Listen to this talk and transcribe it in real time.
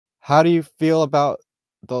how do you feel about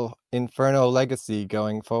the Inferno legacy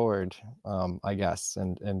going forward, I guess,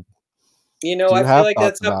 and You know, do I you feel have like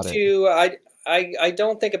thoughts that's up about it? to I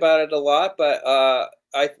don't think about it a lot, but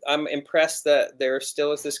I'm impressed that there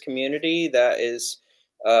still is this community that is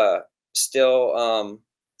uh, still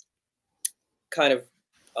kind of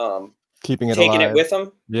um, Keeping it taking it alive. with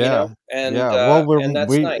them, you Yeah, know, yeah, well, and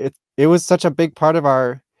that's nice. it was such a big part of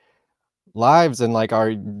our lives and, like, our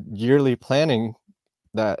yearly planning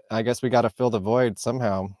that I guess we gotta fill the void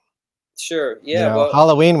somehow. Sure, You yeah. know, Well,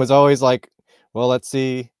 Halloween was always like, "Well, let's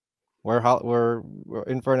see where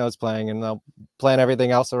Inferno's playing, and they'll plan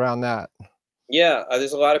everything else around that." yeah.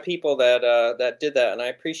 There's a lot of people that that did that, and I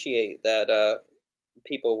appreciate that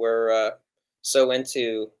people were so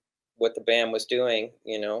into what the band was doing,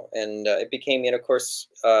 you know, and it became, you know, of course,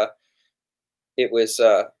 it was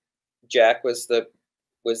Jack was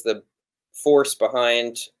the force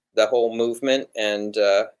behind the whole movement and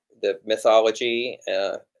the mythology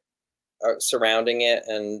surrounding it,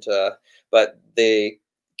 and but the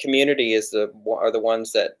community is are the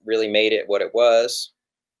ones that really made it what it was,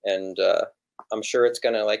 and I'm sure it's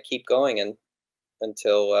gonna like keep going and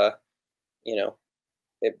until you know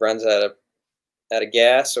it runs out of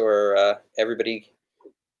gas or everybody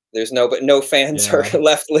there's no fans are Yeah,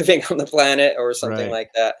 left living on the planet or something right.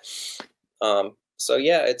 like that. So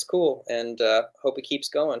yeah, it's cool, and hope it keeps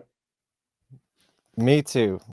going. Me too.